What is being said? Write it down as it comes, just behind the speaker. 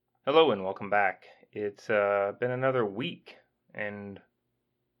Hello and welcome back. It's been another week, and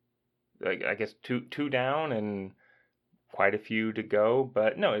I guess two down and quite a few to go.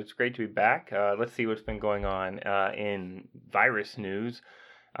 But no, it's great to be back. Let's see what's been going on in virus news.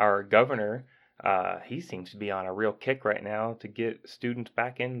 Our governor, he seems to be on a real kick right now to get students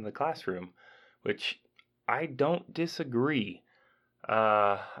back in the classroom, which I don't disagree.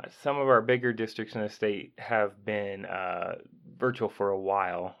 Uh, some of our bigger districts in the state have been virtual for a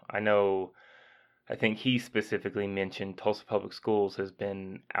while. I think he specifically mentioned Tulsa Public Schools has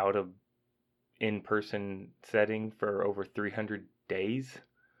been out of in-person setting for over 300 days.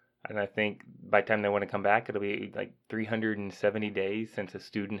 And I think by the time they want to come back, it'll be like 370 days since a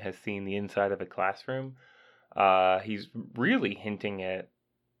student has seen the inside of a classroom. He's really hinting at,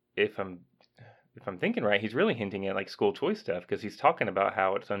 if I'm thinking right, he's really hinting at like school choice stuff because he's talking about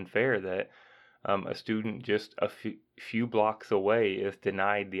how it's unfair that a student just a few blocks away is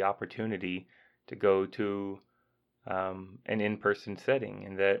denied the opportunity to go to an in-person setting,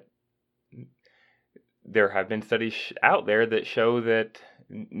 and that there have been studies out there that show that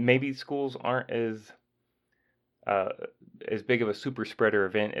maybe schools aren't uh, as big of a super spreader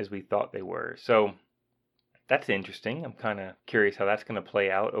event as we thought they were. So that's interesting. I'm kind of curious how that's going to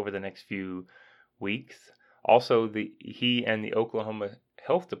play out over the next few weeks. Also, he and the Oklahoma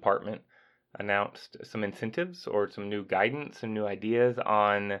Health Department announced some incentives or some new guidance and new ideas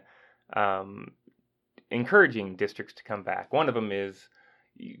on um, encouraging districts to come back. One of them is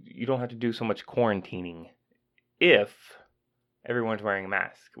you don't have to do so much quarantining if everyone's wearing a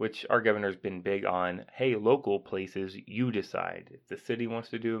mask, which our governor's been big on. Hey, local places, you decide. If the city wants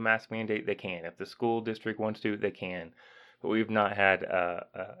to do a mask mandate, they can. If the school district wants to, they can. But we've not had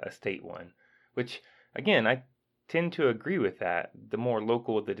a state one, which, again, I tend to agree with that. The more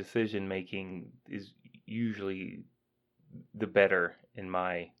local the decision making is usually the better in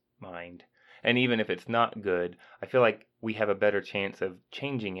my mind. And even if it's not good, I feel like we have a better chance of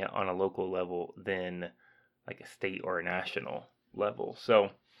changing it on a local level than like a state or a national level.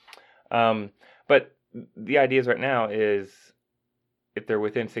 So, um, but the ideas right now is if they're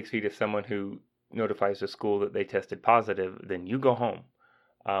within 6 feet of someone who notifies the school that they tested positive, then you go home.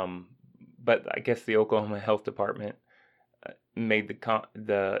 Um, but I guess the Oklahoma Health Department made the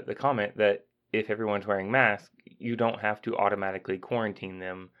comment that if everyone's wearing masks, you don't have to automatically quarantine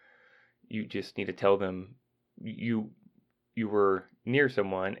them. You just need to tell them you you were near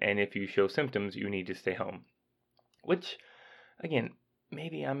someone, and if you show symptoms, you need to stay home. Which, again,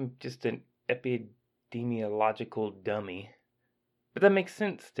 maybe I'm just an epidemiological dummy, but that makes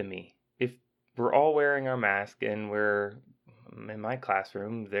sense to me. If we're all wearing our mask and we're in my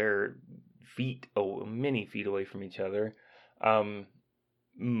classroom, they're many feet away from each other, um,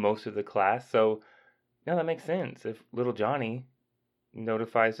 most of the class. So, yeah, that makes sense. If little Johnny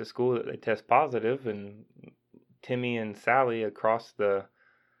notifies the school that they test positive, and Timmy and Sally across the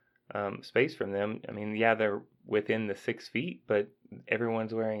space from them, I mean, yeah, they're within the 6 feet, but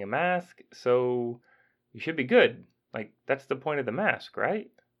everyone's wearing a mask, so you should be good. Like, that's the point of the mask, right?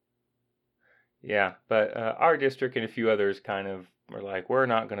 Yeah, but our district and a few others kind of were like, we're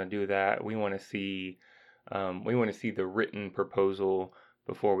not going to do that. We want to see the written proposal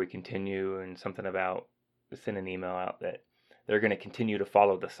before we continue, and something about send an email out that they're going to continue to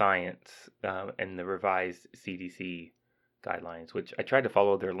follow the science and the revised CDC guidelines, which I tried to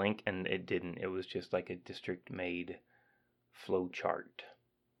follow their link and it didn't. It was just like a district made flow chart.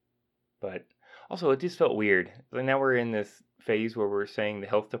 But also, it just felt weird. Like now we're in this phase where we're saying the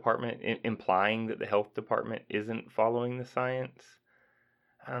health department, implying that the health department isn't following the science.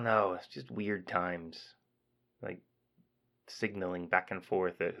 I don't know. It's just weird times. Like signaling back and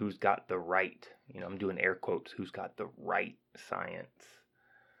forth that who's got the right, I'm doing air quotes, who's got the right science.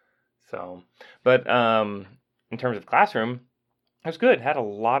 So, but in terms of classroom, it was good. Had a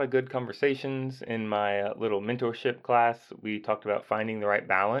lot of good conversations in my little mentorship class. We talked about finding the right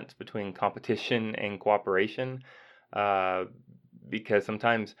balance between competition and cooperation. Uh, because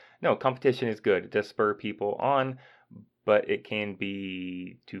sometimes, no, competition is good. It does spur people on, but it can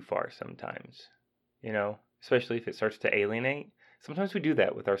be too far sometimes, especially if it starts to alienate. Sometimes we do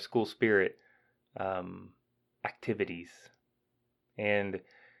that with our school spirit um, activities. And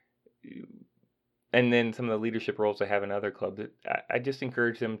then some of the leadership roles I have in other clubs, I just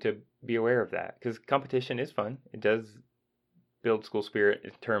encourage them to be aware of that because competition is fun. It does build school spirit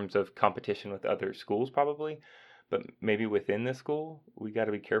in terms of competition with other schools, probably, but maybe within the school, we got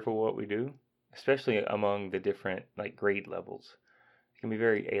to be careful what we do, especially among the different like grade levels. It can be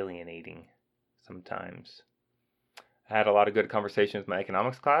very alienating sometimes. I had a lot of good conversations with my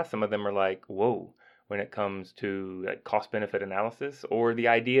economics class. Some of them are like, "Whoa, when it comes to like, cost-benefit analysis, or the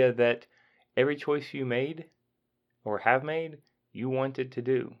idea that every choice you made or have made, you wanted to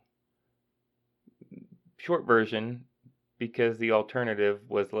do. Short version, because the alternative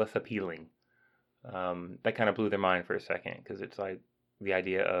was less appealing. That kind of blew their mind for a second, because it's like the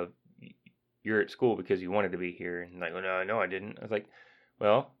idea of you're at school because you wanted to be here, and like, well, no, I didn't. I was like,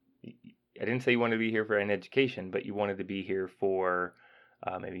 well, I didn't say you wanted to be here for an education, but you wanted to be here for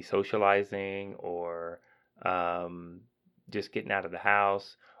maybe socializing, or just getting out of the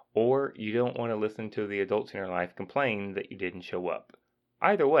house, or you don't want to listen to the adults in your life complain that you didn't show up.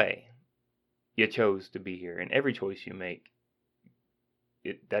 Either way, you chose to be here, and every choice you make,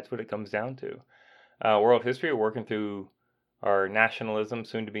 that's what it comes down to. World history, we're working through our nationalism,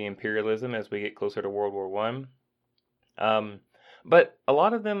 soon to be imperialism, as we get closer to World War One. But a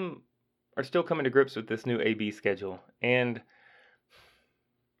lot of them are still coming to grips with this new AB schedule, and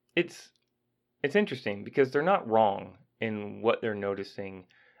it's interesting because they're not wrong in what they're noticing,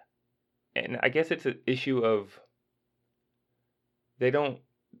 and I guess it's an issue of they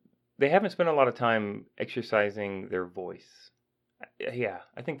haven't spent a lot of time exercising their voice. Yeah,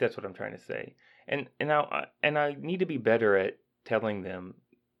 I think that's what I'm trying to say. And I need to be better at telling them,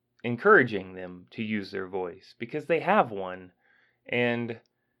 encouraging them to use their voice, because they have one. And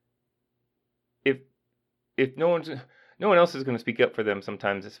if no one else is going to speak up for them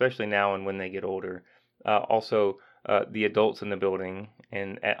sometimes, especially now and when they get older. Also, the adults in the building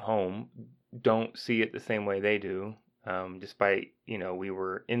and at home don't see it the same way they do. Despite, we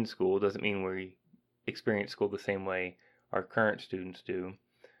were in school, doesn't mean we experience school the same way our current students do.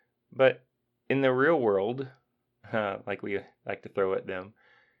 But in the real world, like we like to throw at them,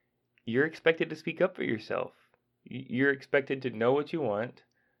 you're expected to speak up for yourself. You're expected to know what you want,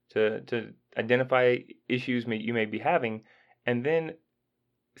 to identify issues you may be having, and then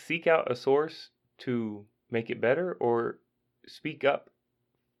seek out a source to make it better, or speak up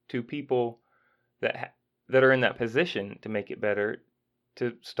to people that are in that position to make it better,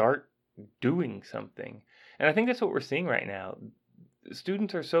 to start doing something. And I think that's what we're seeing right now.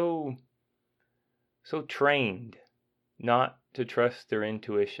 Students are so trained not to trust their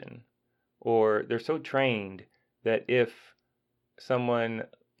intuition, or they're so trained that if someone,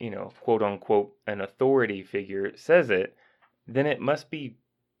 quote unquote, an authority figure says it, then it must be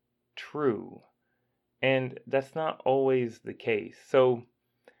true. And that's not always the case. So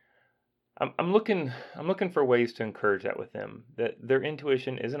I'm looking for ways to encourage that with them, that their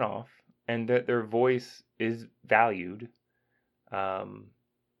intuition isn't off, and that their voice is valued, and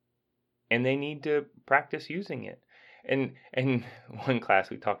they need to practice using it. And one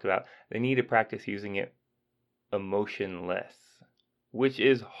class we talked about, they need to practice using it emotionless, which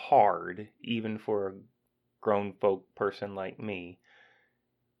is hard even for a grown folk person like me,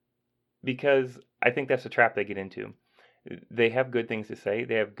 because I think that's a trap they get into. They have good things to say,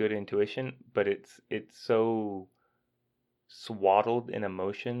 they have good intuition, but it's so swaddled in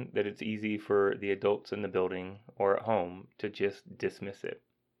emotion that it's easy for the adults in the building or at home to just dismiss it.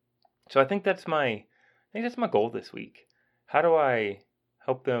 So I think that's my goal this week. How do I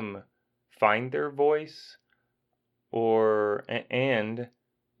help them find their voice, and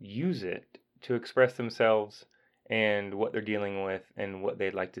use it to express themselves and what they're dealing with and what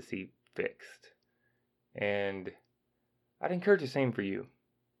they'd like to see fixed? And I'd encourage the same for you.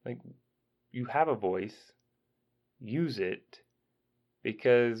 Like, you have a voice, use it,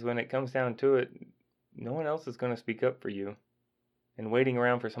 because when it comes down to it, no one else is going to speak up for you. And waiting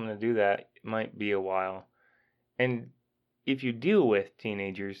around for someone to do that might be a while. And if you deal with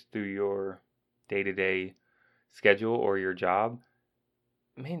teenagers through your day-to-day schedule or your job,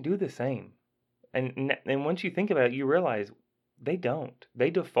 man, do the same. And once you think about it, you realize they don't.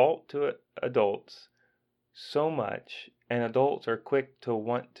 They default to adults so much, and adults are quick to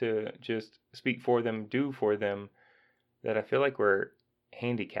want to just speak for them, do for them, that I feel like we're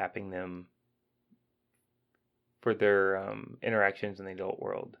handicapping them for their interactions in the adult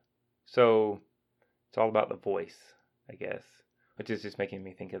world. So it's all about the voice, I guess, which is just making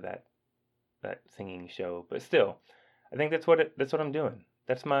me think of that singing show. But still, I think that's what I'm doing.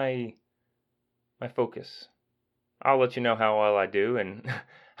 That's my focus. I'll let you know how well I do and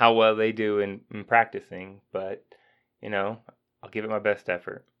how well they do in practicing, but I'll give it my best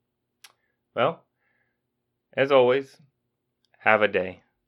effort. Well, as always, have a day.